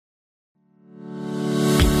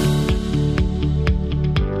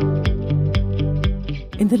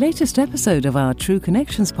In the latest episode of our True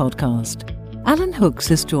Connections podcast, Alan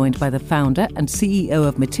Hooks is joined by the founder and CEO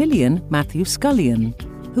of Matillion, Matthew Scullion,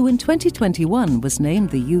 who in 2021 was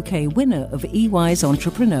named the UK winner of EY's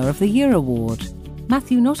Entrepreneur of the Year award.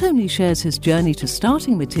 Matthew not only shares his journey to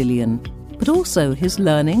starting Matillion, but also his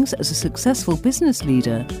learnings as a successful business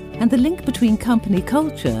leader and the link between company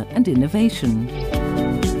culture and innovation.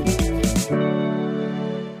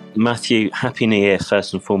 Matthew, Happy New Year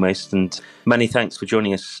first and foremost, and many thanks for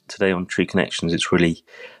joining us today on True Connections. It's really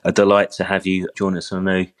a delight to have you join us. I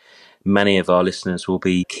know many of our listeners will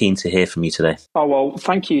be keen to hear from you today. Oh, well,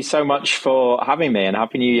 thank you so much for having me, and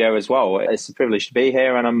Happy New Year as well. It's a privilege to be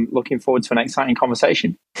here, and I'm looking forward to an exciting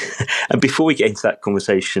conversation. And before we get into that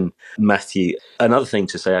conversation, Matthew, another thing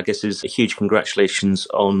to say, I guess, is a huge congratulations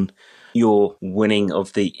on your winning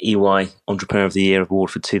of the EY Entrepreneur of the Year award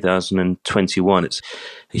for 2021. It's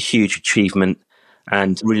a huge achievement,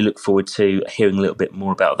 and really look forward to hearing a little bit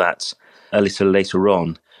more about that a little later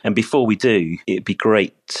on. And before we do, it'd be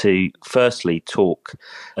great to firstly talk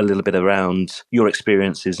a little bit around your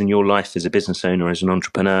experiences and your life as a business owner, as an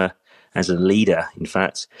entrepreneur, as a leader, in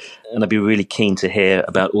fact. And I'd be really keen to hear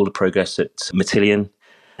about all the progress at Matillion,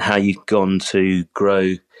 how you've gone to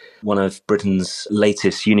grow one of Britain's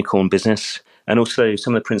latest unicorn business, and also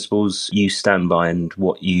some of the principles you stand by and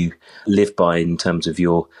what you live by in terms of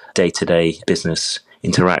your day-to-day business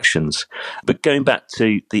interactions. But going back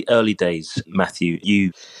to the early days, Matthew,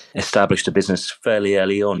 you established a business fairly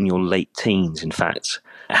early on, in your late teens, in fact.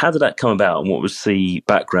 How did that come about, and what was the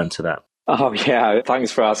background to that? Oh, yeah.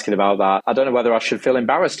 Thanks for asking about that. I don't know whether I should feel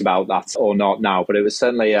embarrassed about that or not now, but it was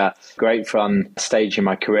certainly a great fun stage in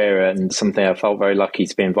my career and something I felt very lucky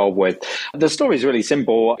to be involved with. The story is really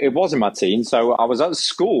simple. It was in my teens. So I was at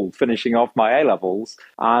school finishing off my A-levels,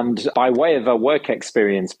 and by way of a work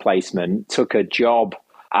experience placement, took a job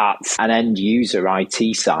at an end user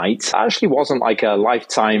IT site. I actually wasn't like a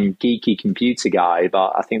lifetime geeky computer guy,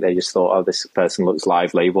 but I think they just thought, oh, this person looks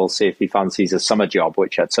lively. We'll see if he fancies a summer job,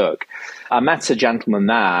 which I took. I met a gentleman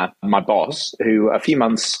there, my boss, who a few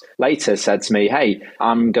months later said to me, hey,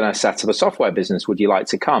 I'm going to set up a software business. Would you like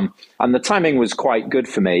to come? And the timing was quite good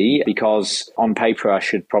for me because on paper, I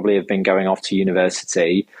should probably have been going off to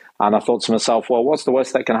university. And I thought to myself, well, what's the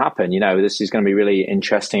worst that can happen? You know, this is going to be really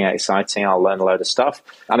interesting and exciting. I'll learn a load of stuff.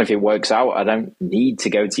 And if it works out, I don't need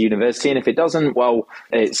to go to university. And if it doesn't, well,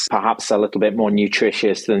 it's perhaps a little bit more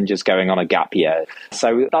nutritious than just going on a gap year.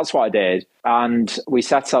 So that's what I did. And we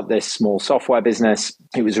set up this small software business.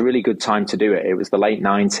 It was a really good time to do it. It was the late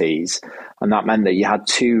 90s. And that meant that you had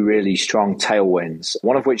two really strong tailwinds,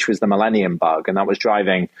 one of which was the millennium bug. And that was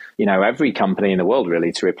driving, you know, every company in the world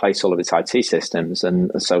really to replace all of its IT systems.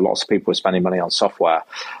 And so lots of people were spending money on software.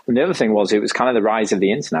 And the other thing was, it was kind of the rise of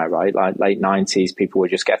the internet, right? Like late 90s, people were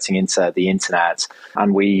just getting into the internet.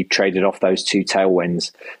 And we traded off those two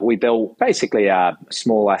tailwinds. We built basically a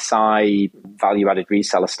small SI value-added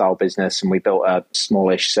reseller style business. And we built a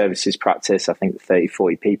smallish services practice, I think 30,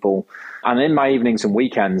 40 people. And in my evenings and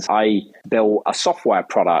weekends, I built a software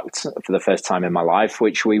product for the first time in my life,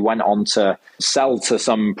 which we went on to sell to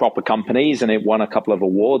some proper companies, and it won a couple of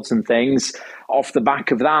awards and things. Off the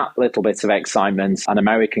back of that little bit of excitement, an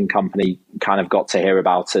American company kind of got to hear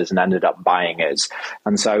about us and ended up buying us.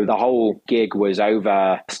 And so the whole gig was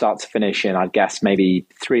over start to finish in, I guess, maybe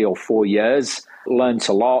 3 or 4 years. Learned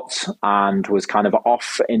a lot and was kind of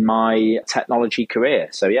off in my technology career.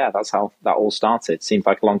 So yeah, that's how that all started. Seems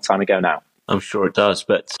like a long time ago now. I'm sure it does,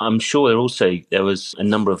 but I'm sure there was a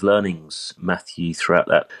number of learnings, Matthew, throughout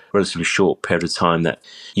that relatively short period of time that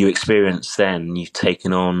you experienced then and you've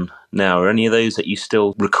taken on now. Are any of those that you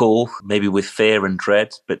still recall, maybe with fear and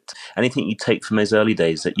dread, but anything you take from those early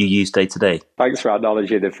days that you use day to day? Thanks for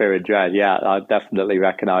acknowledging the fear and dread. Yeah, I definitely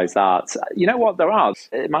recognise that. You know what, there are.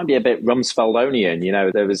 It might be a bit Rumsfeldonian. You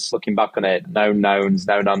know, there was, looking back on it, known knowns,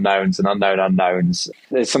 known unknowns, and unknown unknowns.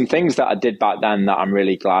 There's some things that I did back then that I'm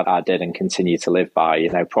really glad I did and continue to live by.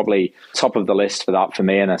 You know, probably top of the list for that for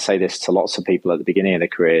me, and I say this to lots of people at the beginning of their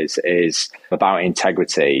careers, is about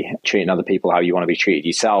integrity, treating other people how you want to be treated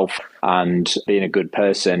yourself, and being a good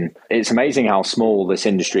person. It's amazing how small this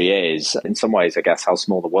industry is. In some ways, I guess, how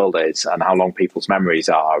small the world is and how long people's memories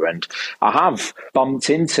are. And I have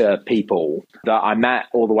bumped into people that I met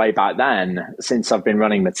all the way back then since I've been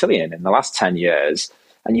running Matillion in the last 10 years.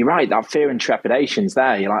 And you're right, that fear and trepidation's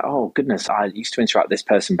there. You're like, oh, goodness, I used to interact with this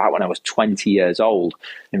person back when I was 20 years old,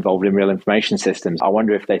 involved in real information systems. I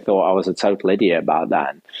wonder if they thought I was a total idiot back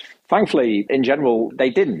then. Thankfully, in general, they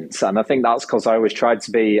didn't. And I think that's because I always tried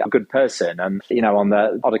to be a good person. And, on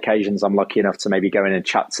the odd occasions, I'm lucky enough to maybe go in and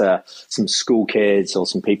chat to some school kids or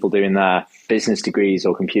some people doing their business degrees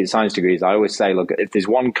or computer science degrees. I always say, look, if there's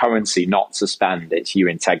one currency not to spend, it's your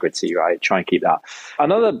integrity, right? Try and keep that.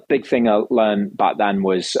 Another big thing I learned back then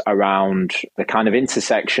was around the kind of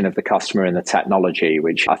intersection of the customer and the technology,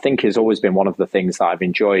 which I think has always been one of the things that I've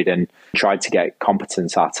enjoyed and tried to get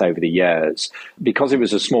competence at over the years. Because it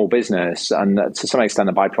was a small business and to some extent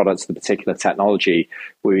a byproduct of the particular technology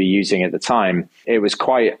we were using at the time, it was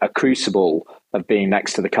quite a crucible of being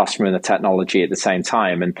next to the customer and the technology at the same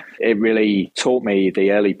time. And it really taught me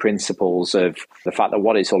the early principles of the fact that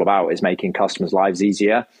what it's all about is making customers' lives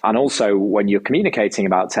easier. And also when you're communicating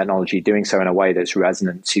about technology, doing so in a way that's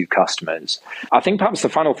resonant to customers. I think perhaps the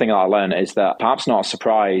final thing that I learned is that, perhaps not a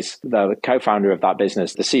surprise, the co-founder of that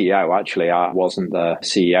business, the CEO, actually, I wasn't the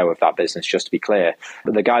CEO of that business, just to be clear,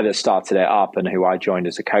 but the guy that started it up and who I joined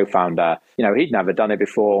as a co-founder, he'd never done it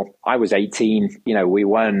before. I was 18, we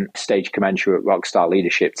weren't stage commensurate rockstar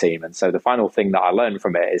leadership team. And so the final thing that I learned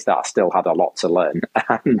from it is that I still had a lot to learn.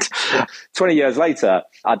 And 20 years later,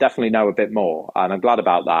 I definitely know a bit more. And I'm glad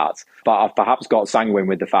about that. But I've perhaps got sanguine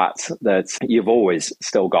with the fact that you've always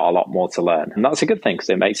still got a lot more to learn. And that's a good thing because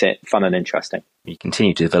it makes it fun and interesting. You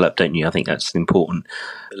continue to develop, don't you? I think that's important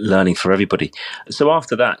learning for everybody. So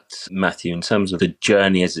after that, Matthew, in terms of the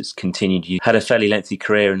journey as it's continued, you had a fairly lengthy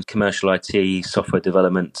career in commercial IT, software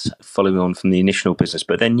development, following on from the initial business.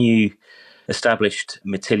 But then you established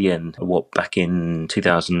Matillion, back in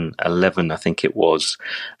 2011, I think it was.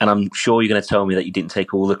 And I'm sure you're going to tell me that you didn't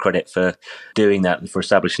take all the credit for doing that and for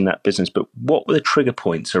establishing that business. But what were the trigger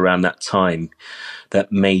points around that time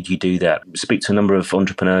that made you do that? Speak to a number of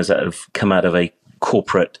entrepreneurs that have come out of a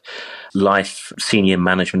corporate life, senior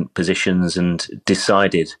management positions, and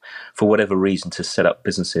decided for whatever reason to set up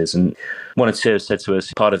businesses. And one or two have said to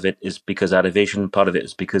us, part of it is because I had a vision, part of it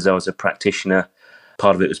is because I was a practitioner,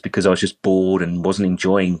 part of it was because I was just bored and wasn't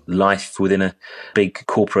enjoying life within a big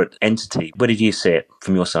corporate entity. Where did you see it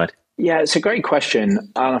from your side? Yeah, it's a great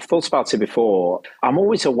question. And I've thought about it before. I'm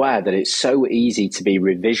always aware that it's so easy to be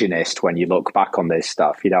revisionist when you look back on this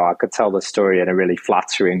stuff. I could tell the story in a really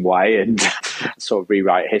flattering way and sort of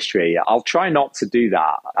rewrite history. I'll try not to do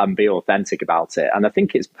that and be authentic about it. And I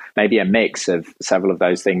think it's maybe a mix of several of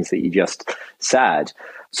those things that you just said.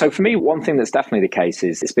 So for me, one thing that's definitely the case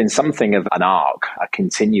is it's been something of an arc, a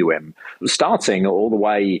continuum, starting all the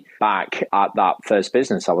way back at that first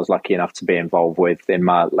business I was lucky enough to be involved with in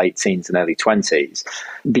my late teens and early 20s.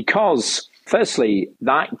 Because firstly,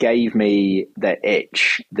 that gave me the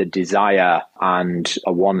itch, the desire and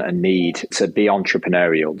a want and need to be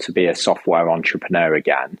entrepreneurial, to be a software entrepreneur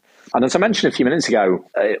again. And as I mentioned a few minutes ago,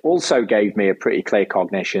 it also gave me a pretty clear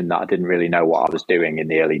cognition that I didn't really know what I was doing in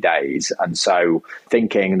the early days. And so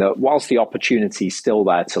thinking that whilst the opportunity is still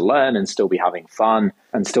there to learn and still be having fun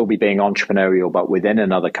and still be being entrepreneurial, but within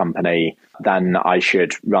another company, then I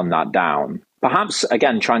should run that down. Perhaps,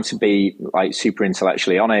 again, trying to be super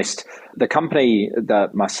intellectually honest, the company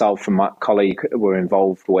that myself and my colleague were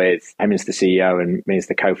involved with, him as the CEO and me as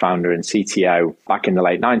the co-founder and CTO back in the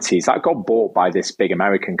late 90s, that got bought by this big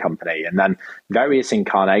American company. And then various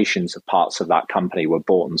incarnations of parts of that company were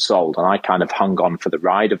bought and sold. And I kind of hung on for the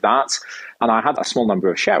ride of that. And I had a small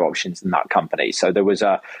number of share options in that company. So there was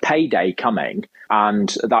a payday coming,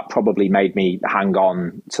 and that probably made me hang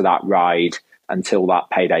on to that ride until that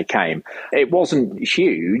payday came. It wasn't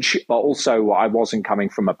huge, but also I wasn't coming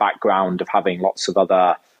from a background of having lots of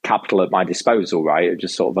other capital at my disposal, right?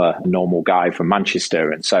 Just sort of a normal guy from Manchester.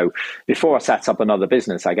 And so before I set up another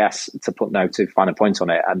business, I guess to find a point on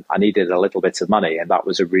it, I needed a little bit of money, and that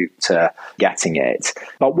was a route to getting it.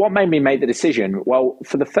 But what made me make the decision? Well,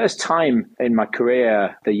 for the first time in my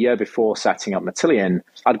career, the year before setting up Matillion,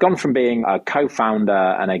 I'd gone from being a co-founder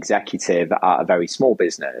and executive at a very small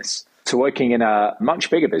business to working in a much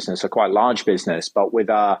bigger business, a quite large business, but with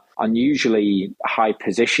a unusually high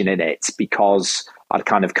position in it because I'd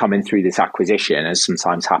kind of come in through this acquisition, as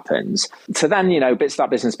sometimes happens. So then, bits of that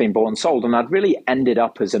business being bought and sold, and I'd really ended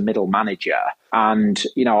up as a middle manager. And,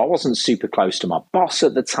 I wasn't super close to my boss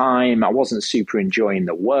at the time. I wasn't super enjoying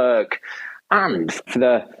the work. And for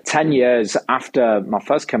the 10 years after my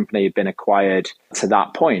first company had been acquired to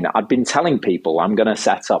that point, I'd been telling people I'm going to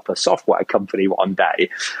set up a software company one day.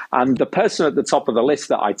 And the person at the top of the list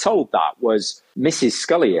that I told that was Mrs.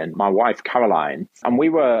 Scullion, my wife, Caroline. And we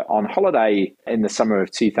were on holiday in the summer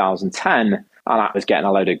of 2010. And I was getting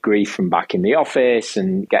a load of grief from back in the office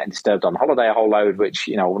and getting disturbed on holiday a whole load, which,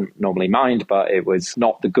 I wouldn't normally mind, but it was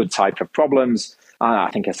not the good type of problems.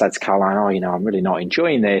 I think I said to Caroline, I'm really not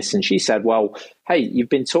enjoying this. And she said, well, hey, you've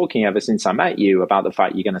been talking ever since I met you about the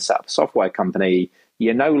fact you're going to set up a software company.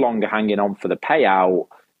 You're no longer hanging on for the payout.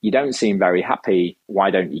 You don't seem very happy. Why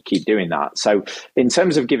don't you keep doing that? So in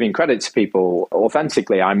terms of giving credit to people,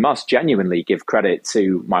 authentically, I must genuinely give credit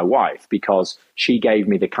to my wife because she gave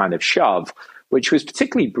me the kind of shove, which was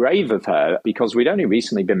particularly brave of her because we'd only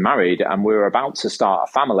recently been married and we were about to start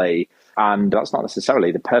a family. And that's not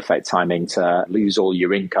necessarily the perfect timing to lose all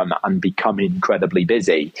your income and become incredibly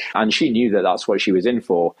busy. And she knew that that's what she was in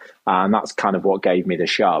for. And that's kind of what gave me the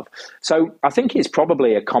shove. So I think it's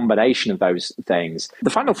probably a combination of those things. The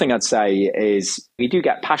final thing I'd say is you do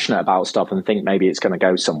get passionate about stuff and think maybe it's going to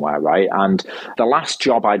go somewhere, right? And the last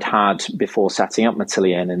job I'd had before setting up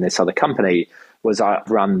Matillion in this other company was I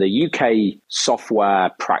ran the UK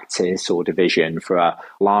software practice or division for a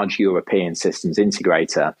large European systems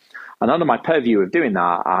integrator. And under my purview of doing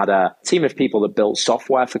that, I had a team of people that built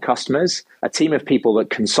software for customers, a team of people that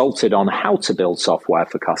consulted on how to build software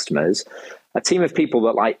for customers, a team of people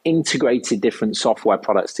that integrated different software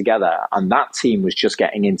products together. And that team was just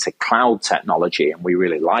getting into cloud technology and we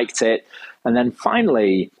really liked it. And then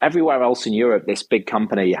finally, everywhere else in Europe, this big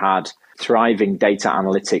company had thriving data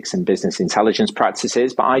analytics and business intelligence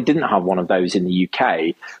practices, but I didn't have one of those in the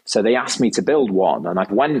UK. So they asked me to build one. And I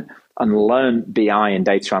went and learned BI and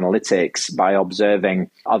data analytics by observing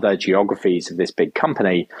other geographies of this big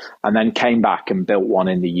company, and then came back and built one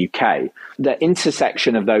in the UK. The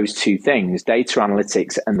intersection of those two things, data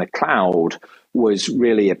analytics and the cloud, was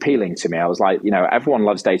really appealing to me. I was like, everyone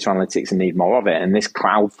loves data analytics and need more of it. And this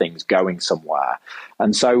cloud thing's going somewhere.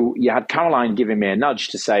 And so you had Caroline giving me a nudge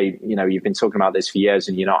to say, you've been talking about this for years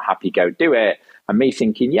and you're not happy, go do it. And me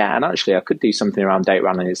thinking, yeah, and actually I could do something around data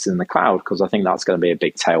analytics in the cloud because I think that's going to be a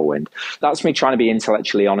big tailwind. That's me trying to be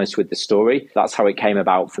intellectually honest with the story. That's how it came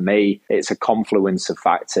about for me. It's a confluence of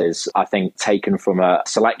factors, I think, taken from a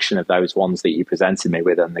selection of those ones that you presented me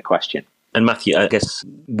with in the question. And Matthew, I guess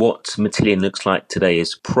what Matillion looks like today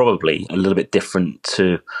is probably a little bit different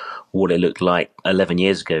to what it looked like 11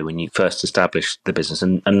 years ago when you first established the business.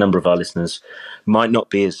 And a number of our listeners might not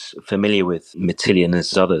be as familiar with Matillion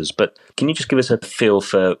as others, but can you just give us a feel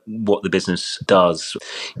for what the business does?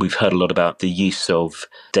 We've heard a lot about the use of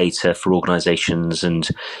data for organizations and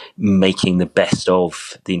making the best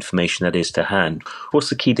of the information that is to hand. What's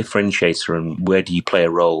the key differentiator and where do you play a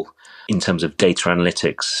role in terms of data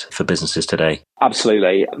analytics for businesses today?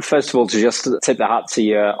 Absolutely. First of all, to just tip the hat to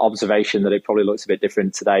your observation that it probably looks a bit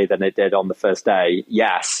different today than it did on the first day.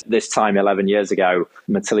 Yes, this time 11 years ago,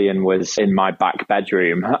 Matillion was in my back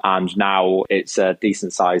bedroom and now it's a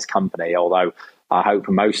decent sized company, although I hope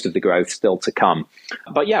most of the growth still to come.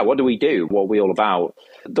 But yeah, what do we do? What are we all about?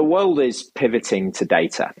 The world is pivoting to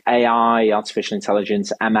data. AI, artificial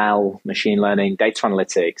intelligence, ML, machine learning, data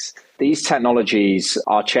analytics. These technologies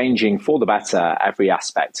are changing for the better every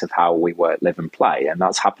aspect of how we work, live and play. And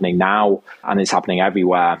that's happening now and it's happening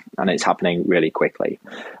everywhere and it's happening really quickly.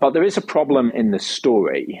 But there is a problem in the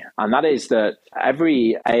story. And that is that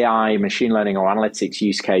every AI, machine learning or analytics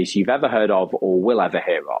use case you've ever heard of or will ever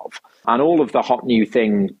hear of, and all of the hot new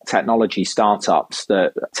thing technology startups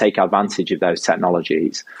that take advantage of those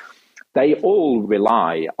technologies, they all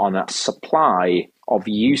rely on a supply of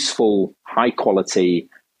useful, high quality,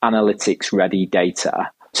 analytics ready data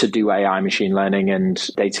to do AI, machine learning and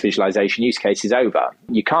data visualization use cases over.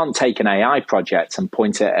 You can't take an AI project and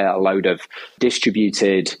point it at a load of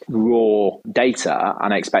distributed raw data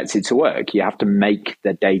and expect it to work. You have to make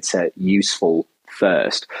the data useful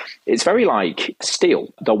first. It's very like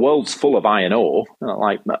steel. The world's full of iron ore,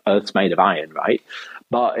 like Earth's made of iron, right?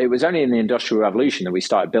 But it was only in the Industrial Revolution that we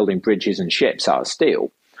started building bridges and ships out of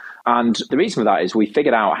steel. And the reason for that is we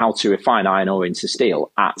figured out how to refine iron ore into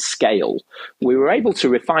steel at scale. We were able to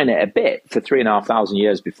refine it a bit for 3,500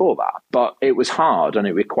 years before that, but it was hard and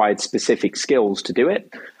it required specific skills to do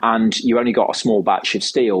it. And you only got a small batch of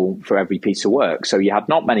steel for every piece of work. So you had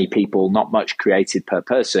not many people, not much created per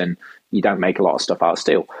person. You don't make a lot of stuff out of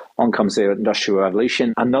steel. On comes the Industrial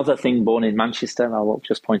Revolution, another thing born in Manchester, I will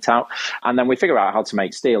just point out. And then we figure out how to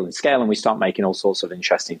make steel and scale, and we start making all sorts of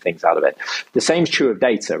interesting things out of it. The same is true of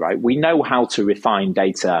data, right? We know how to refine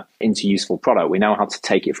data into useful product. We know how to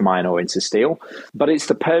take it from iron ore into steel, but it's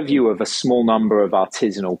the purview of a small number of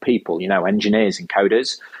artisanal people, engineers and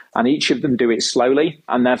coders. And each of them do it slowly,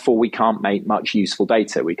 and therefore we can't make much useful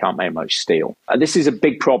data. We can't make much steel. This is a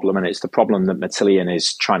big problem, and it's the problem that Matillion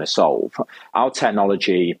is trying to solve. Our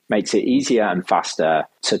technology makes it easier and faster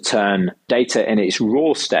to turn data in its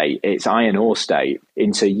raw state, its iron ore state,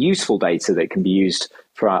 into useful data that can be used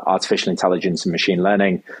for artificial intelligence and machine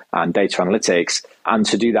learning and data analytics, and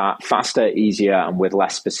to do that faster, easier, and with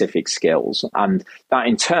less specific skills. And that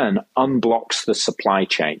in turn unblocks the supply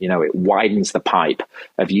chain. It widens the pipe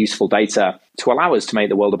of useful data to allow us to make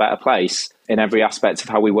the world a better place in every aspect of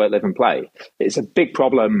how we work, live, and play. It's a big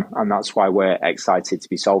problem, and that's why we're excited to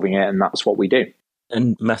be solving it, and that's what we do.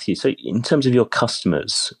 And Matthew, so in terms of your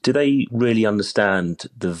customers, do they really understand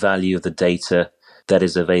the value of the data that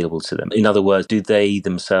is available to them? In other words, do they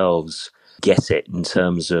themselves get it in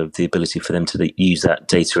terms of the ability for them to use that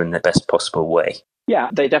data in the best possible way? Yeah,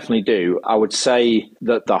 they definitely do. I would say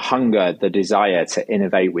that the hunger, the desire to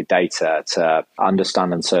innovate with data, to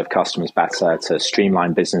understand and serve customers better, to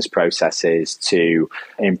streamline business processes, to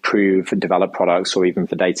improve and develop products, or even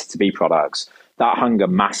for data to be products, that hunger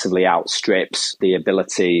massively outstrips the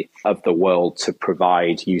ability of the world to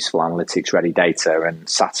provide useful analytics-ready data and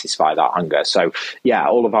satisfy that hunger. So, yeah,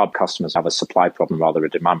 all of our customers have a supply problem rather than a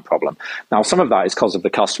demand problem. Now, some of that is because of the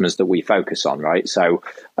customers that we focus on, right? So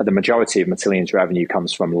the majority of Matillion's revenue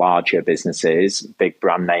comes from larger businesses, big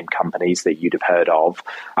brand name companies that you'd have heard of.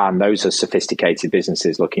 And those are sophisticated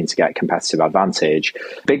businesses looking to get competitive advantage.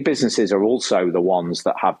 Big businesses are also the ones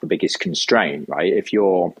that have the biggest constraint, right? If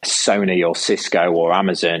you're Sony or Cisco or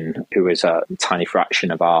Amazon, who is a tiny fraction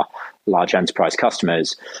of our large enterprise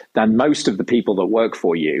customers, then most of the people that work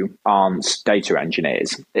for you aren't data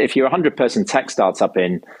engineers. If you're a 100-person tech startup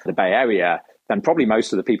in the Bay Area, then probably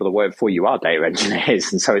most of the people that work for you are data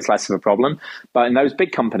engineers, and so it's less of a problem. But in those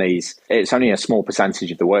big companies, it's only a small percentage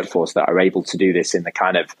of the workforce that are able to do this in the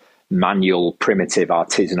kind of manual, primitive,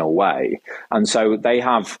 artisanal way. And so they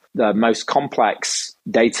have the most complex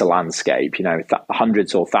data landscape,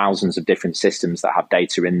 hundreds or thousands of different systems that have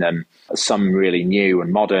data in them, some really new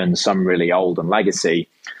and modern, some really old and legacy.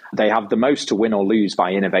 They have the most to win or lose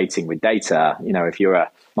by innovating with data. If you're a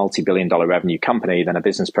multi-billion-dollar revenue company, then a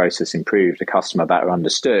business process improved, a customer better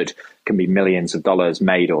understood, can be millions of dollars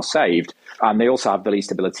made or saved. And they also have the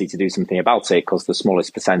least ability to do something about it because the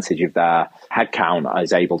smallest percentage of their headcount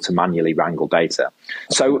is able to manually wrangle data.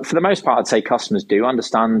 So for the most part, I'd say customers do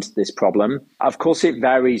understand this problem. Of course, it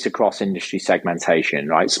varies across industry segmentation,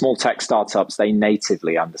 right? Small tech startups, they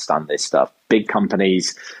natively understand this stuff. Big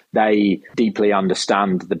companies, they deeply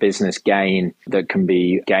understand the business gain that can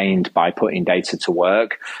be gained by putting data to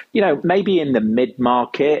work. Maybe in the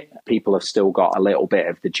mid-market, people have still got a little bit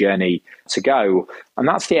of the journey to go. And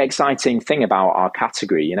that's the exciting thing about our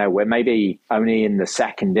category. We're maybe only in the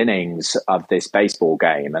second innings of this baseball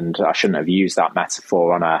game. And I shouldn't have used that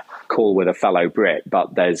metaphor on a call with a fellow Brit,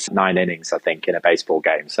 but there's 9 innings, I think, in a baseball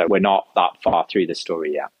game. So we're not that far through the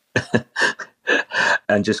story yet.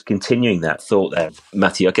 And just continuing that thought there,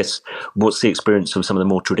 Matthew, I guess, what's the experience of some of the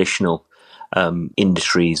more traditional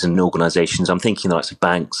industries and organizations? I'm thinking the likes of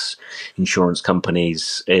banks, insurance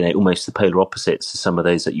companies, almost the polar opposites to some of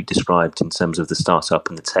those that you described in terms of the startup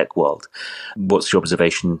and the tech world. What's your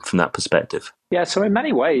observation from that perspective? Yeah, so in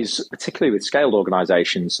many ways, particularly with scaled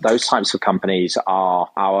organizations, those types of companies are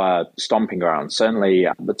our stomping ground. Certainly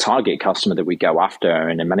the target customer that we go after,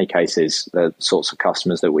 and in many cases, the sorts of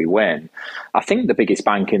customers that we win. I think the biggest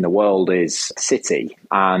bank in the world is Citi,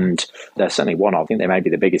 and they're certainly one of, I think they may be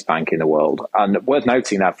the biggest bank in the world. And worth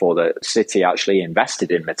noting, therefore, that Citi actually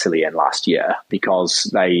invested in Matillion last year because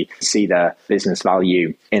they see the business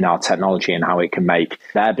value in our technology and how it can make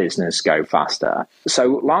their business go faster.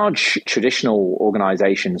 So large traditional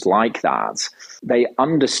organizations like that, they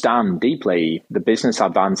understand deeply the business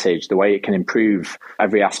advantage, the way it can improve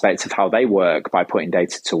every aspect of how they work by putting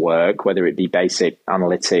data to work, whether it be basic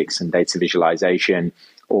analytics and data visualization,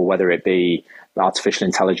 or whether it be artificial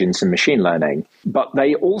intelligence and machine learning. But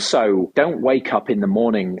they also don't wake up in the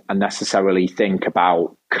morning and necessarily think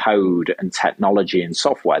about code and technology and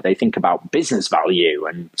software. They think about business value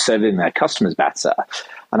and serving their customers better.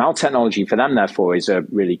 And our technology for them, therefore, is a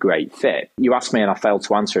really great fit. You asked me, and I failed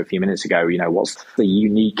to answer a few minutes ago, what's the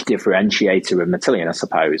unique differentiator of Matillion, I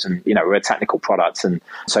suppose. And, we're a technical product. And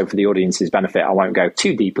so for the audience's benefit, I won't go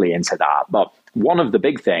too deeply into that. But one of the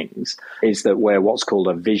big things is that we're what's called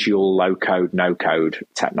a visual low-code, no-code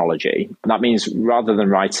technology. And that means rather than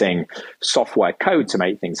writing software code to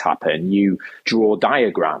make things happen, you draw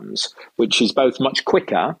diagrams, which is both much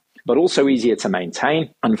quicker but also easier to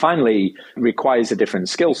maintain. And finally, requires a different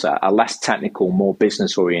skill set, a less technical, more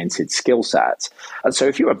business-oriented skill set. And so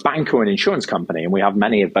if you're a bank or an insurance company, and we have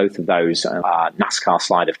many of both of those NASCAR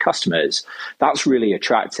slide of customers, that's really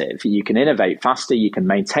attractive. You can innovate faster, you can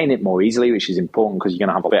maintain it more easily, which is important because you're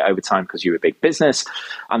going to have a bit over time because you're a big business.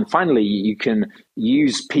 And finally, you can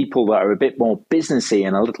use people that are a bit more businessy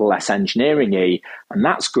and a little less engineering-y. And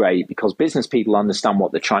that's great because business people understand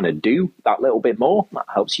what they're trying to do that little bit more. That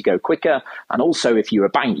helps you go quicker. And also, if you're a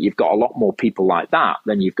bank, you've got a lot more people like that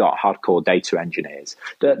than you've got hardcore data engineers.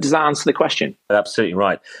 Does that answer the question? Absolutely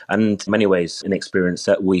right. And in many ways, an experience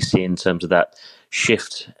that we see in terms of that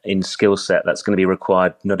shift in skill set that's going to be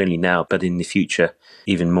required not only now, but in the future,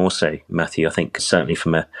 even more so, Matthew. I think certainly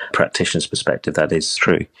from a practitioner's perspective, that is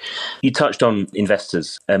true. You touched on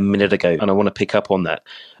investors a minute ago, and I want to pick up on that,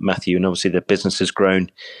 Matthew. And obviously the business has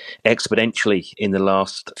grown exponentially in the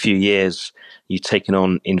last few years. You've taken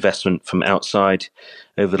on investment from outside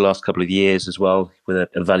over the last couple of years as well, with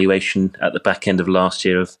a valuation at the back end of last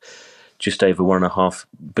year of just over $1.5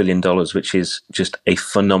 billion, which is just a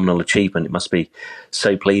phenomenal achievement. It must be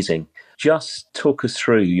so pleasing. Just talk us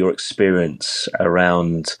through your experience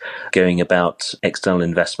around going about external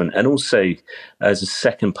investment, and also as a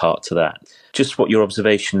second part to that, just what your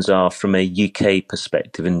observations are from a UK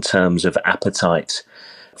perspective in terms of appetite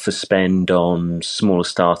for spend on smaller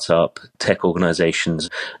startup tech organizations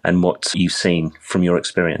and what you've seen from your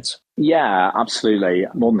experience. Yeah, absolutely.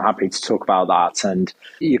 I'm more than happy to talk about that. And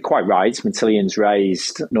you're quite right. Matillion's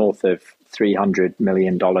raised north of $300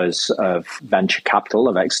 million of venture capital,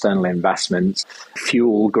 of external investments,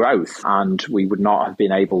 fuel growth. And we would not have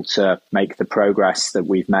been able to make the progress that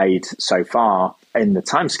we've made so far in the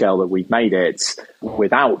timescale that we've made it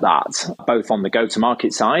without that, both on the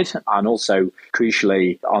go-to-market side and also,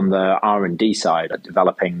 crucially, on the R&D side,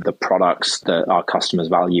 developing the products that our customers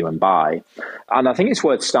value and buy. And I think it's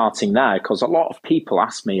worth starting there because a lot of people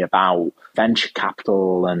ask me about venture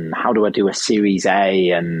capital and how do I do a Series A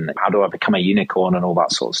and how do I become a unicorn and all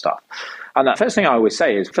that sort of stuff. And the first thing I always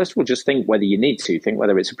say is, first of all, just think whether you need to, think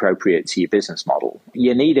whether it's appropriate to your business model.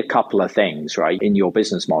 You need a couple of things, right, in your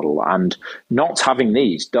business model. And not having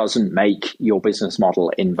these doesn't make your business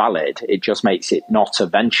model invalid. It just makes it not a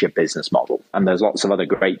venture business model. And there's lots of other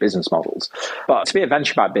great business models. But to be a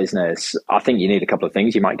venture-backed business, I think you need a couple of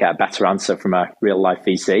things. You might get a better answer from a real-life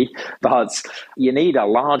VC. But you need a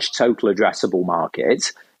large total addressable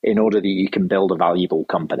market in order that you can build a valuable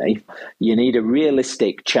company. You need a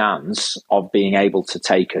realistic chance of being able to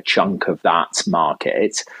take a chunk of that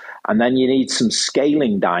market. And then you need some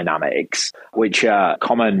scaling dynamics, which are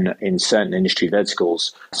common in certain industry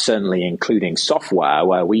verticals, certainly including software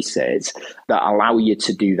where we sit, that allow you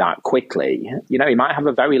to do that quickly. You know, you might have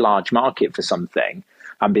a very large market for something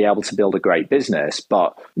and be able to build a great business,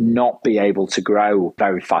 but not be able to grow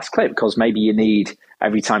very fast clip because maybe you need,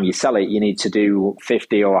 every time you sell it, you need to do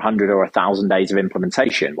 50 or 100 or 1,000 days of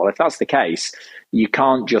implementation. Well, if that's the case, you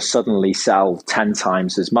can't just suddenly sell 10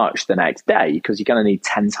 times as much the next day because you're going to need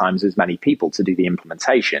 10 times as many people to do the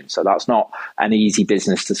implementation. So that's not an easy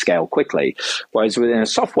business to scale quickly. Whereas within a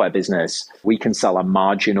software business, we can sell a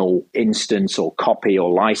marginal instance or copy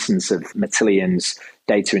or license of Matillion's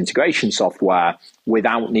data integration software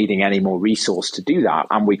without needing any more resource to do that.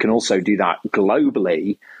 And we can also do that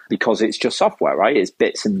globally because it's just software, right? It's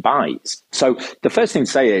bits and bytes. So the first thing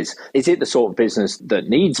to say is it the sort of business that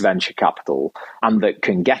needs venture capital and that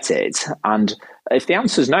can get it? And if the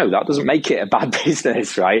answer is no, that doesn't make it a bad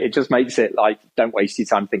business, right? It just makes it like, don't waste your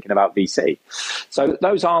time thinking about VC. So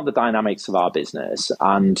those are the dynamics of our business.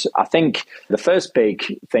 And I think the first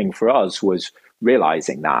big thing for us was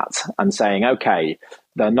realizing that and saying, okay,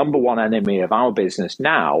 the number one enemy of our business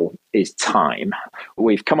now is time.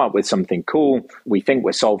 We've come up with something cool. We think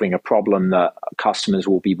we're solving a problem that customers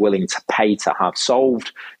will be willing to pay to have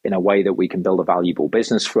solved in a way that we can build a valuable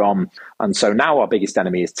business from. And so now our biggest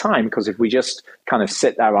enemy is time, because if we just kind of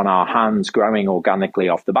sit there on our hands growing organically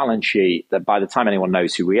off the balance sheet, that by the time anyone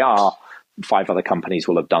knows who we are, 5 other companies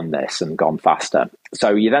will have done this and gone faster. So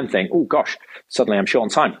you then think, oh gosh, suddenly I'm short on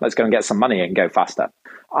time. Let's go and get some money and go faster.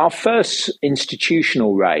 Our first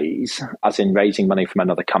institutional raise, as in raising money from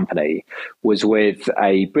another company, was with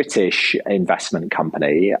a British investment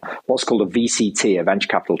company, what's called a VCT, a venture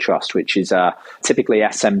capital trust, which is a typically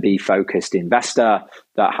SMB-focused investor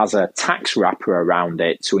that has a tax wrapper around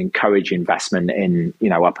it to encourage investment in,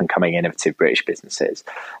 up-and-coming innovative British businesses.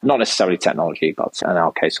 Not necessarily technology, but in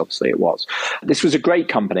our case, obviously it was. This was a great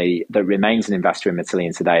company that remains an investor in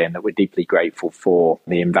Matillion today and that we're deeply grateful for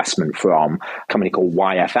the investment from, a company called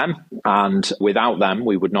YFM. And without them,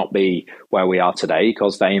 we would not be where we are today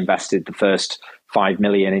because they invested the first $5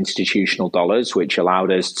 million institutional dollars, which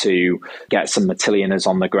allowed us to get some Matillioners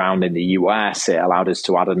on the ground in the US. It allowed us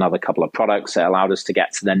to add another couple of products. It allowed us to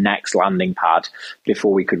get to the next landing pad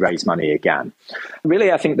before we could raise money again.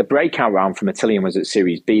 Really, I think the breakout round for Matillion was at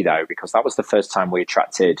Series B, though, because that was the first time we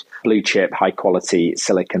attracted blue chip, high quality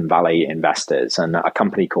Silicon Valley investors, and a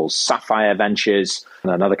company called Sapphire Ventures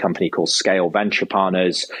and another company called Scale Venture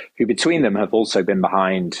Partners, who between them have also been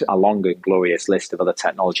behind a long and glorious list of other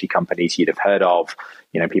technology companies you'd have heard of.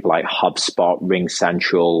 People like HubSpot,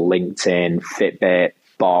 RingCentral, LinkedIn, Fitbit,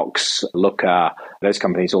 Box, Looker. Those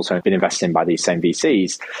companies also have been invested in by these same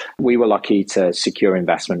VCs. We were lucky to secure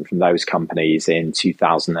investment from those companies in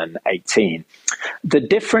 2018. The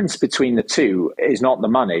difference between the two is not the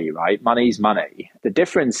money, right? Money's money. The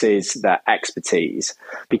difference is the expertise.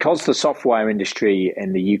 Because the software industry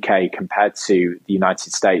in the UK compared to the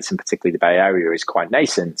United States and particularly the Bay Area is quite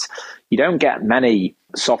nascent, you don't get many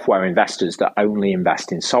software investors that only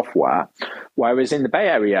invest in software. Whereas in the Bay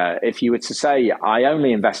Area, if you were to say, I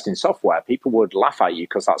only invest in software, people would laugh at you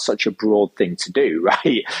because that's such a broad thing to do,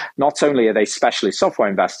 right? Not only are they specialist software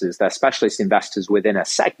investors, they're specialist investors within a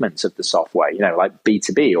segment of the software, like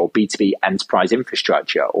B2B or B2B enterprise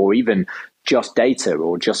infrastructure, or even just data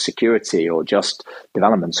or just security or just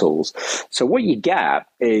development tools. So what you get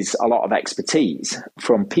is a lot of expertise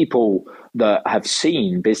from people that have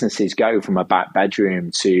seen businesses go from a back bedroom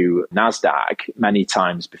to NASDAQ many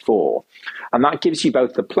times before. And that gives you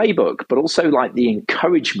both the playbook, but also like the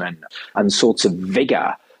encouragement and sort of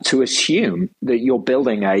vigor to assume that you're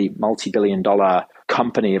building a multi-billion-dollar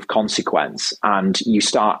company of consequence, and you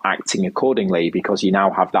start acting accordingly because you now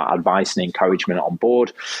have that advice and encouragement on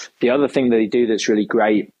board. The other thing that they do that's really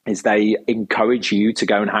great is they encourage you to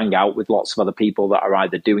go and hang out with lots of other people that are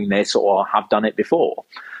either doing this or have done it before.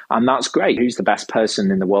 And that's great. Who's the best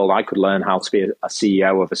person in the world I could learn how to be a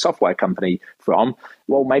CEO of a software company from?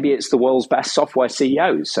 Well, maybe it's the world's best software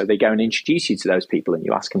CEOs. So they go and introduce you to those people and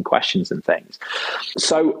you ask them questions and things.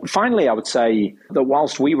 So finally, I would say that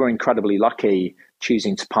whilst we were incredibly lucky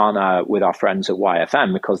choosing to partner with our friends at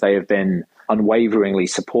YFM because they have been unwaveringly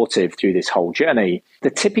supportive through this whole journey,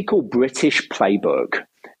 the typical British playbook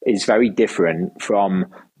is very different from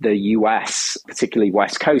the US, particularly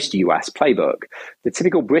West Coast US playbook. The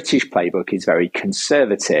typical British playbook is very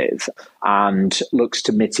conservative and looks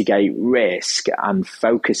to mitigate risk and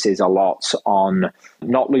focuses a lot on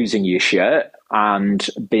not losing your shirt and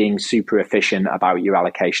being super efficient about your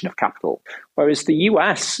allocation of capital. Whereas the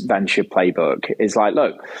US venture playbook is like,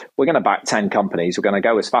 look, we're going to back 10 companies. We're going to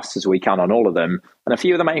go as fast as we can on all of them. And a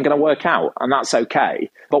few of them ain't going to work out. And that's okay.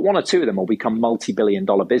 But one or two of them will become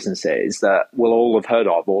multi-billion-dollar businesses that we'll all have heard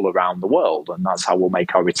of all around the world. And that's how we'll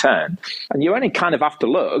make our return. And you only kind of have to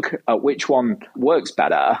look at which one works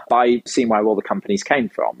better by seeing where all the companies came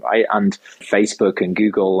from, right? And Facebook and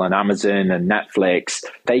Google and Amazon and Netflix,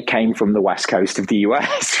 they came from the West Coast of the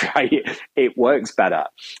US, right? It works better.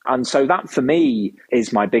 And so that for me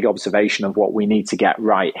is my big observation of what we need to get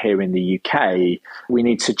right here in the UK. We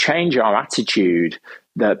need to change our attitude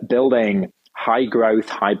that building high growth,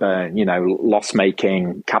 high burn, loss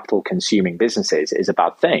making, capital consuming businesses is a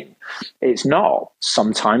bad thing. It's not.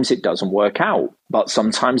 Sometimes it doesn't work out, but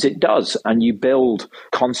sometimes it does. And you build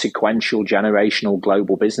consequential generational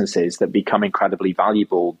global businesses that become incredibly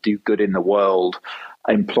valuable, do good in the world,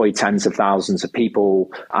 employ tens of thousands of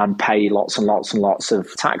people and pay lots and lots and lots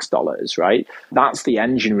of tax dollars, right? That's the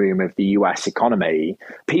engine room of the US economy.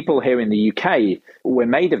 People here in the UK, we're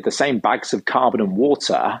made of the same bags of carbon and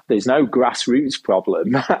water. There's no grassroots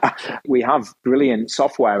problem. We have brilliant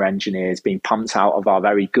software engineers being pumped out of our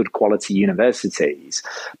very good quality universities.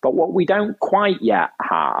 But what we don't quite yet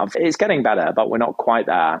have, it's getting better, but we're not quite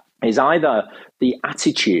there, is either the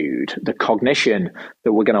attitude, the cognition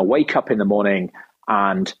that we're going to wake up in the morning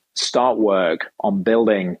and start work on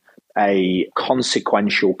building a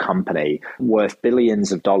consequential company worth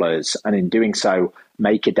billions of dollars, and in doing so,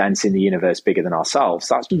 make a dent in the universe bigger than ourselves.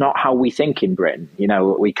 That's not how we think in Britain.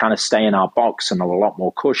 We kind of stay in our box and are a lot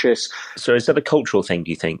more cautious. So is that a cultural thing,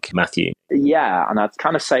 do you think, Matthew? Yeah, and I'd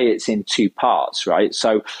kind of say it's in two parts, right?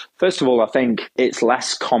 So first of all, I think it's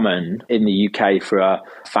less common in the UK for a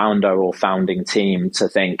founder or founding team to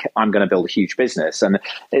think, I'm going to build a huge business. And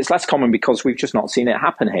it's less common because we've just not seen it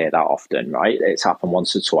happen here that often, right? It's happened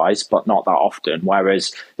once or twice, but not that often,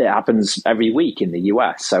 whereas it happens every week in the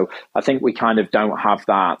US. So I think we kind of don't have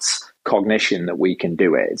that cognition that we can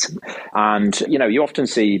do it. And, you often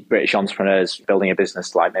see British entrepreneurs building a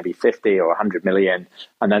business like maybe 50 or 100 million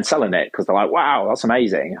and then selling it because they're like, wow, that's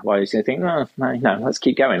amazing. Whereas you think, no, let's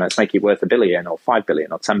keep going. Let's make it worth $1 billion or 5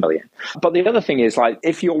 billion or 10 billion. But the other thing is, like,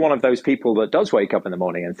 if you're one of those people that does wake up in the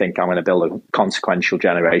morning and think, I'm going to build a consequential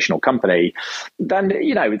generational company, then,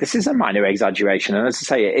 this is a minor exaggeration. And as I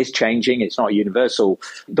say, it is changing. It's not universal.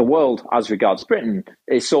 The world, as regards Britain,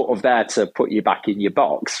 is sort of there to put you back in your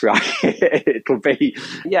box, right? It'll be,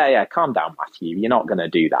 calm down, Matthew. You're not going to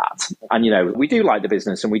do that. And, we do like the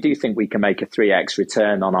business and we do think we can make a 3x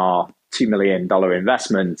return on our $2 million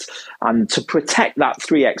investment. And to protect that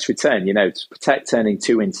 3x return, to protect turning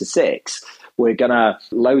 2 into 6, we're going to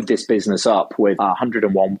load this business up with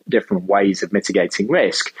 101 different ways of mitigating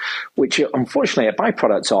risk, which unfortunately a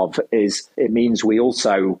byproduct of is it means we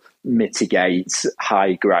also mitigate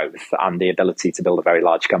high growth and the ability to build a very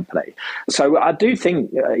large company. So I do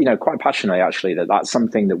think, quite passionately actually, that that's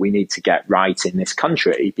something that we need to get right in this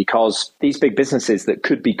country, because these big businesses that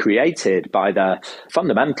could be created by the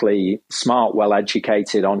fundamentally smart,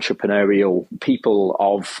 well-educated, entrepreneurial people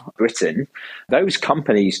of Britain, those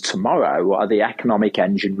companies tomorrow are the economic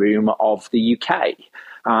engine room of the UK.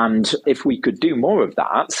 And if we could do more of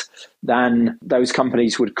that, then those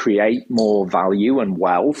companies would create more value and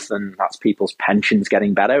wealth, and that's people's pensions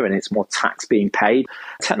getting better and it's more tax being paid.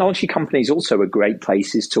 Technology companies also are great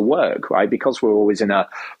places to work, right? Because we're always in a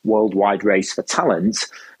worldwide race for talent,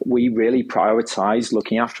 we really prioritize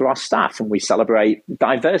looking after our staff and we celebrate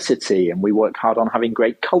diversity and we work hard on having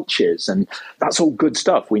great cultures. And that's all good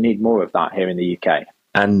stuff. We need more of that here in the UK.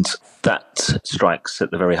 And that strikes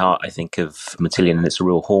at the very heart, I think, of Matillion, and it's a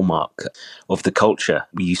real hallmark of the culture.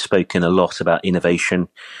 You've spoken a lot about innovation.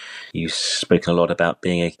 You've spoken a lot about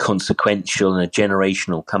being a consequential and a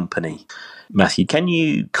generational company. Matthew, can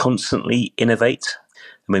you constantly innovate?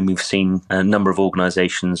 I mean, we've seen a number of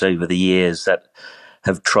organisations over the years that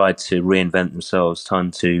have tried to reinvent themselves,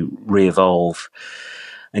 time to re-evolve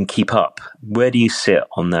and keep up. Where do you sit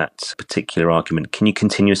on that particular argument? Can you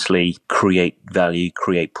continuously create value,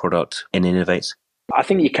 create product, and innovate? I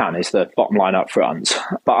think you can, is the bottom line up front.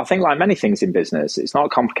 But I think like many things in business, it's not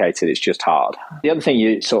complicated, it's just hard. The other thing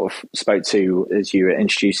you sort of spoke to as you were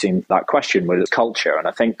introducing that question was culture. And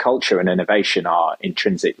I think culture and innovation are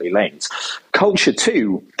intrinsically linked. Culture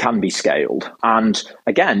too can be scaled. And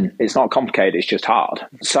again, it's not complicated, it's just hard.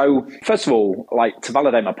 So first of all, like to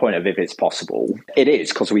validate my point of if it's possible, it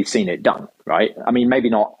is, because we've seen it done, right? I mean, maybe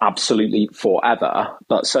not absolutely forever,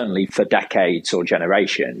 but certainly for decades or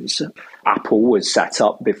generations. Apple was set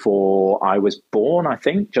up before I was born, I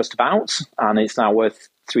think, just about, and it's now worth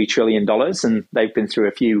 $3 trillion, and they've been through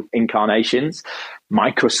a few incarnations.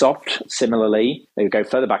 Microsoft, similarly, they would go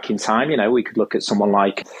further back in time. We could look at someone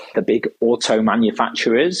like the big auto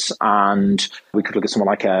manufacturers, and we could look at someone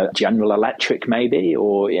like a General Electric, maybe,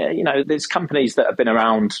 or, there's companies that have been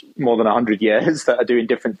around more than 100 years that are doing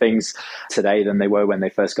different things today than they were when they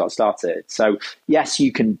first got started. So yes,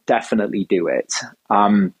 you can definitely do it.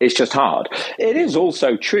 It's just hard. It is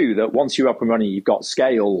also true that once you're up and running, you've got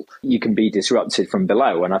scale, you can be disrupted from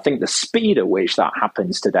below. And I think the speed at which that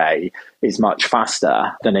happens today is much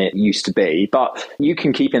faster than it used to be. But you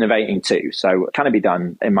can keep innovating too. So can it be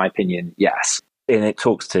done? In my opinion, yes. And it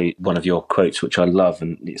talks to one of your quotes, which I love,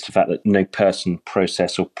 and it's the fact that no person,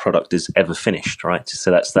 process, or product is ever finished, right?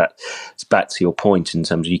 So that's that. It's back to your point in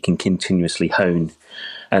terms of you can continuously hone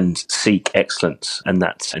and seek excellence, and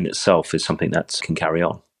that in itself is something that can carry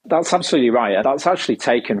on. That's absolutely right. That's actually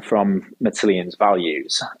taken from Matillion's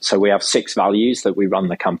values. So we have 6 values that we run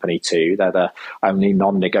the company to. They're the only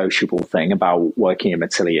non-negotiable thing about working at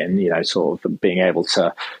Matillion, sort of being able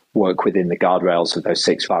to work within the guardrails of those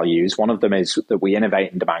 6 values. One of them is that we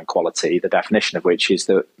innovate and demand quality, the definition of which is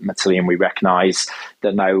that Matillion, we recognize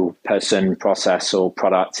that no person, process, or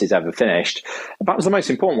product is ever finished. Perhaps the most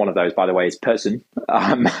important one of those, by the way, is person.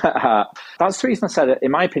 That's the reason I said that,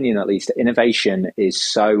 in my opinion at least, innovation is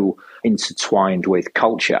so intertwined with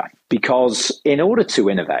culture. Because in order to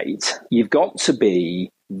innovate, you've got to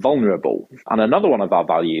be vulnerable. And another one of our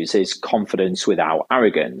values is confidence without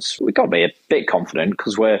arrogance. We've got to be a bit confident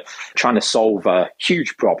because we're trying to solve a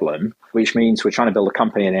huge problem, which means we're trying to build a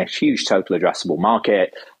company in a huge total addressable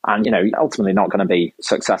market. And, you're ultimately not going to be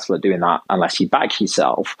successful at doing that unless you back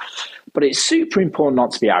yourself. But it's super important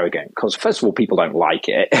not to be arrogant because, first of all, people don't like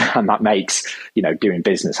it and that makes, doing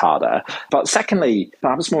business harder. But secondly,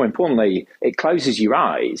 perhaps more importantly, it closes your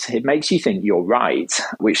eyes. It makes you think you're right,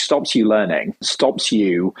 which stops you learning, stops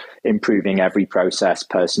you improving every process,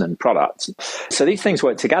 person and product. So these things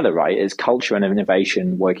work together, right? It's culture and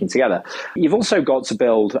innovation working together. You've also got to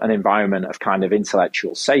build an environment of kind of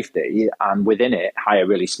intellectual safety and within it, hire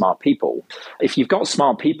really smart people. If you've got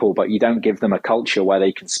smart people, but you don't give them a culture where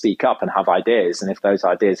they can speak up and have ideas, and if those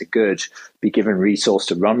ideas are good, be given resource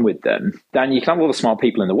to run with them, then you can have all the smart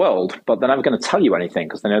people in the world, but they're never going to tell you anything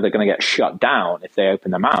because they know they're going to get shut down if they open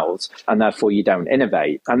their mouths, and therefore you don't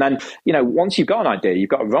innovate. And then, once you've got an idea, you've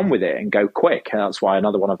got to run with it and go quick. And that's why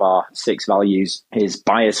another one of our 6 values is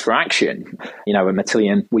bias for action. At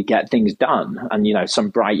Matillion, we get things done. And, some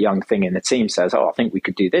bright young thing in the team says, I think we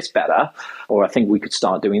could do this better, or I think we could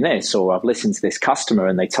start doing this, or I've listened to this customer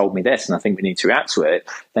and they told me this and I think we need to react to it.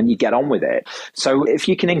 Then you get on with it. So if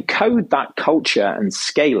you can encode that culture and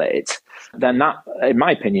scale it, then that, in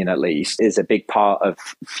my opinion at least, is a big part of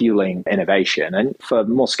fueling innovation. And for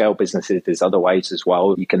more scale businesses, there's other ways as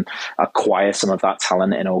well. You can acquire some of that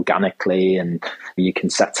talent inorganically, and you can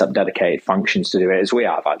set up dedicated functions to do it, as we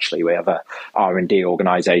have actually. We have a R&D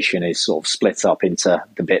organization is sort of split up into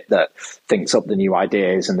the bit that thinks up the new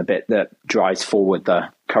ideas and the bit that drives forward the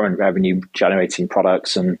current revenue generating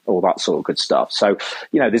products and all that sort of good stuff. So,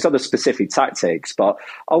 there's other specific tactics, but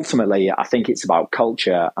ultimately I think it's about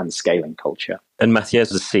culture and scaling culture. And Matthew, as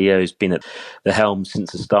the CEO, has been at the helm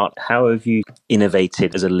since the start. How have you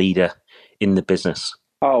innovated as a leader in the business?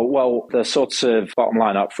 Oh, well, the sort of bottom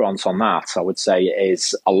line up front on that, I would say,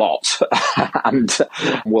 is a lot and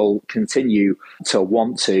will continue to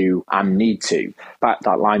want to and need to. Back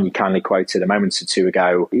that line you kindly quoted a moment or two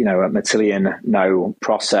ago, at Matillion, no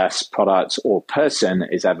process, product or person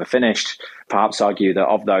is ever finished. Perhaps argue that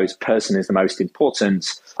of those, person is the most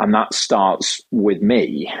important, and that starts with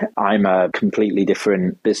me. I'm a completely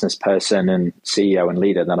different business person and CEO and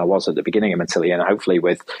leader than I was at the beginning of Matillion, hopefully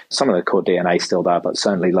with some of the core DNA still there, but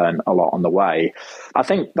certainly learn a lot on the way. I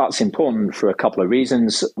think that's important for a couple of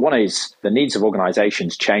reasons. One is the needs of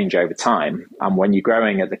organizations change over time. And when you're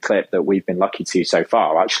growing at the clip that we've been lucky to so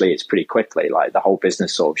far, actually it's pretty quickly. Like the whole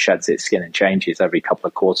business sort of sheds its skin and changes every couple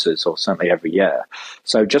of quarters or certainly every year.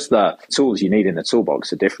 So just the tools you need in the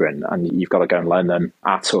toolbox are different, and you've got to go and learn them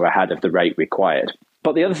at or ahead of the rate required.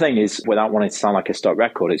 But the other thing is, without wanting to sound like a stock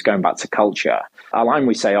record, it's going back to culture. A line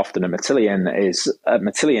we say often at Matillion is, at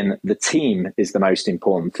Matillion, the team is the most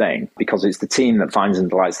important thing, because it's the team that finds and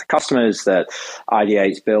delights the customers, that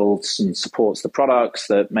ideates, builds and supports the products,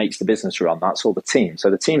 that makes the business run. That's all the team. So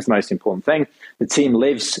the team's the most important thing. The team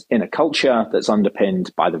lives in a culture that's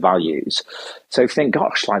underpinned by the values. So if you think,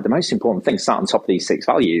 gosh, like the most important thing sat on top of these 6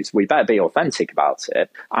 values, we better be authentic about it.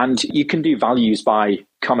 And you can do values by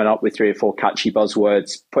coming up with 3 or 4 catchy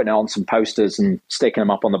buzzwords, putting it on some posters and sticking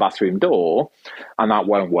them up on the bathroom door, and that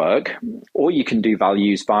won't work. Or you can do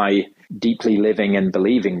values by deeply living and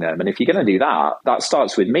believing them. And if you're going to do that, that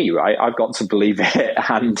starts with me, right? I've got to believe it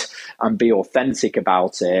and be authentic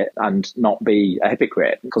about it and not be a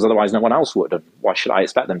hypocrite, because otherwise no one else would. And why should I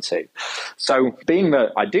expect them to? So being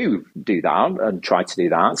that I do that and try to do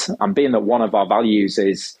that, and being that one of our values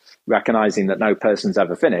is recognizing that no person's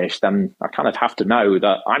ever finished, then I kind of have to know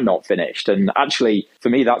that I'm not finished. And actually, for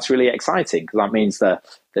me, that's really exciting, because that means the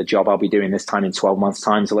job I'll be doing this time in 12 months'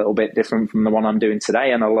 time is a little bit different from the one I'm doing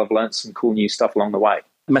today, and I'll have learned some cool new stuff along the way.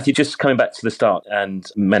 Matthew, just coming back to the start, and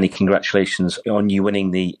many congratulations on you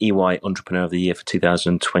winning the EY Entrepreneur of the Year for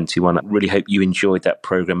 2021. I really hope you enjoyed that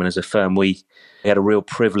programme. And as a firm, we had a real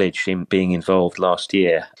privilege in being involved last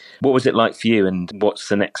year. What was it like for you, and what's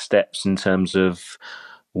the next steps in terms of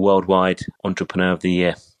Worldwide Entrepreneur of the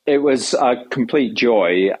Year? It was a complete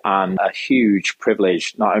joy and a huge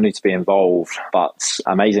privilege, not only to be involved, but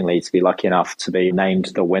amazingly to be lucky enough to be named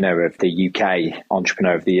the winner of the UK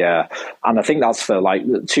Entrepreneur of the Year. And I think that's for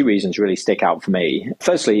 2 reasons really stick out for me.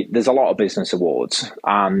 Firstly, there's a lot of business awards,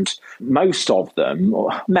 and most of them,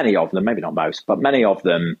 or many of them, maybe not most, but many of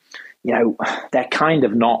them, they're kind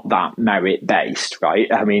of not that merit-based,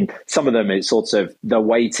 right? I mean, some of them, it's sort of the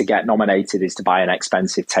way to get nominated is to buy an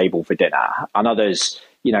expensive table for dinner. And others,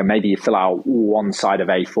 maybe you fill out one side of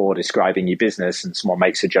A4 describing your business and someone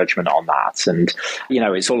makes a judgment on that. And,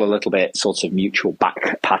 it's all a little bit sort of mutual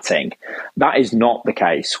back-patting. That is not the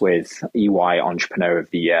case with EY Entrepreneur of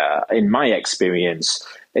the Year. In my experience,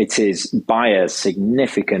 it is by a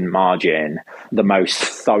significant margin the most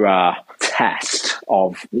thorough, test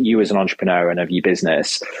of you as an entrepreneur and of your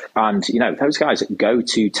business. And, those guys go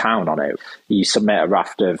to town on it. You submit a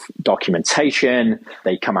raft of documentation.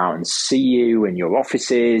 They come out and see you in your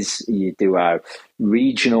offices. You do a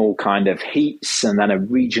regional kind of heats and then a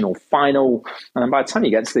regional final. And then by the time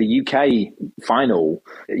you get to the UK final,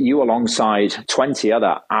 you alongside 20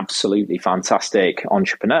 other absolutely fantastic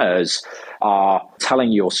entrepreneurs are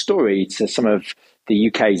telling your story to some of the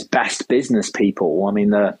UK's best business people. I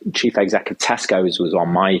mean, the chief exec of Tesco's was on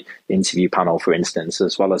my interview panel, for instance,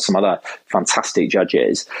 as well as some other fantastic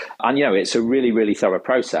judges. And, it's a really, really thorough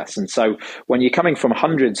process. And so when you're coming from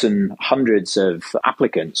hundreds and hundreds of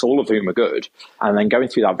applicants, all of whom are good, and then going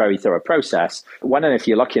through that very thorough process, when and if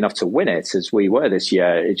you're lucky enough to win it, as we were this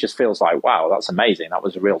year, it just feels like, wow, that's amazing. That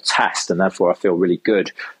was a real test. And therefore, I feel really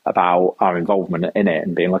good about our involvement in it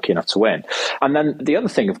and being lucky enough to win. And then the other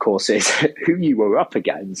thing, of course, is who you were up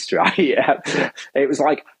against, right? It was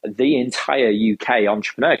like the entire UK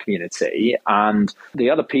entrepreneur community, and the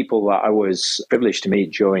other people that I was privileged to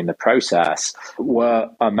meet during the process were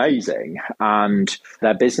amazing, and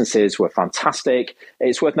their businesses were fantastic.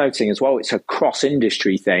 It's worth noting as well, it's a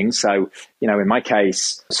cross-industry thing. So, in my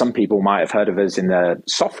case, some people might have heard of us in the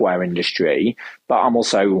software industry, but I'm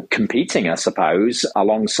also competing, I suppose,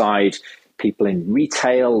 alongside people in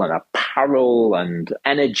retail and apparel and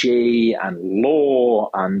energy and law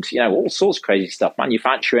and, all sorts of crazy stuff,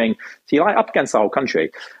 manufacturing. So you're up against the whole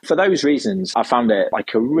country. For those reasons, I found it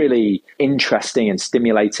like a really interesting and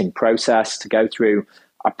stimulating process to go through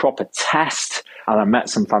a proper test. And I met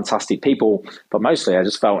some fantastic people, but mostly I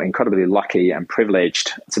just felt incredibly lucky and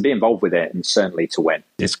privileged to be involved with it and certainly to win.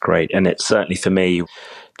 It's great. And it's certainly for me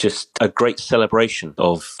just a great celebration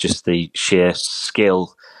of just the sheer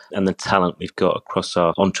skill and the talent we've got across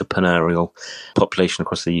our entrepreneurial population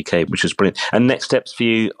across the UK, which is brilliant. And next steps for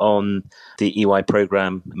you on the EY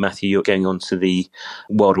programme, Matthew, you're going on to the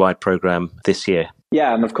worldwide programme this year.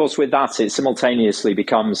 Yeah, and of course with that, it simultaneously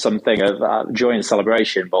becomes something of joy and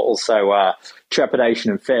celebration, but also trepidation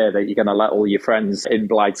and fear that you're going to let all your friends in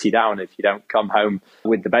blight you down if you don't come home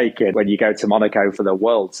with the bacon when you go to Monaco for the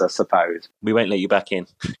Worlds, I suppose. We won't let you back in.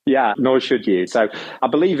 Yeah, nor should you. So I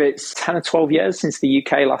believe it's 10 or 12 years since the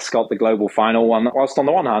UK last got the global final one. Whilst on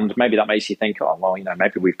the one hand, maybe that makes you think, oh, well,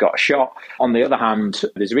 maybe we've got a shot. On the other hand,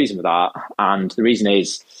 there's a reason for that. And the reason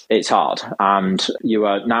is it's hard. And you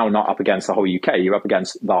are now not up against the whole UK, you're up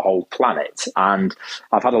against the whole planet. And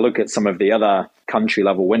I've had a look at some of the other country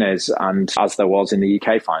level winners, and as there was in the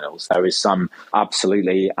UK finals, there is some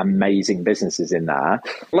absolutely amazing businesses in there.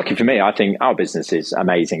 Lucky for me, I think our business is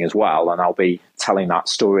amazing as well, and I'll be telling that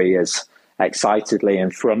story as excitedly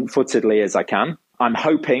and front-footedly as I can. I'm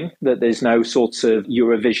hoping that there's no sort of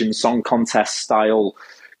Eurovision Song Contest style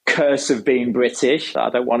curse of being British. I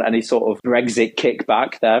don't want any sort of Brexit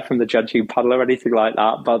kickback there from the judging panel or anything like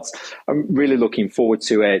that, but I'm really looking forward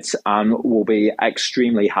to it, and we'll be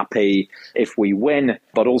extremely happy if we win,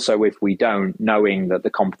 but also if we don't, knowing that the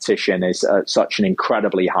competition is at such an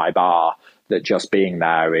incredibly high bar that just being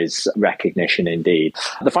there is recognition indeed.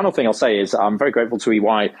 The final thing I'll say is I'm very grateful to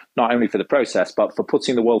EY, not only for the process, but for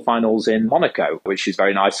putting the World Finals in Monaco, which is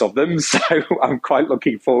very nice of them. So I'm quite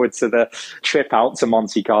looking forward to the trip out to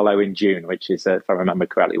Monte Carlo in June, which is, if I remember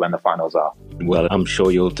correctly, when the finals are. Well, I'm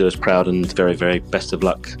sure you'll do us proud, and very, very best of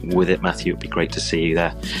luck with it, Matthew. It'd be great to see you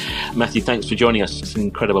there. Matthew, thanks for joining us. It's an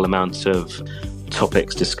incredible amount of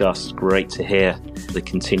topics discussed. Great to hear the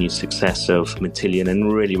continued success of Matillion,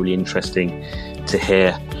 and really, really interesting to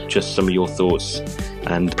hear just some of your thoughts,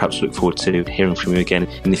 and perhaps look forward to hearing from you again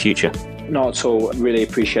in the future. Not at all. Really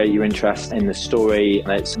appreciate your interest in the story.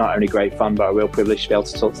 And it's not only great fun, but a real privilege to be able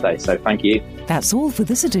to talk today. So thank you. That's all for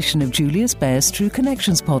this edition of Julius Baer's True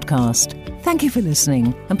Connections podcast. Thank you for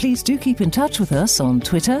listening, and please do keep in touch with us on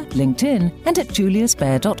Twitter, LinkedIn, and at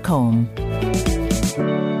juliusbaer.com.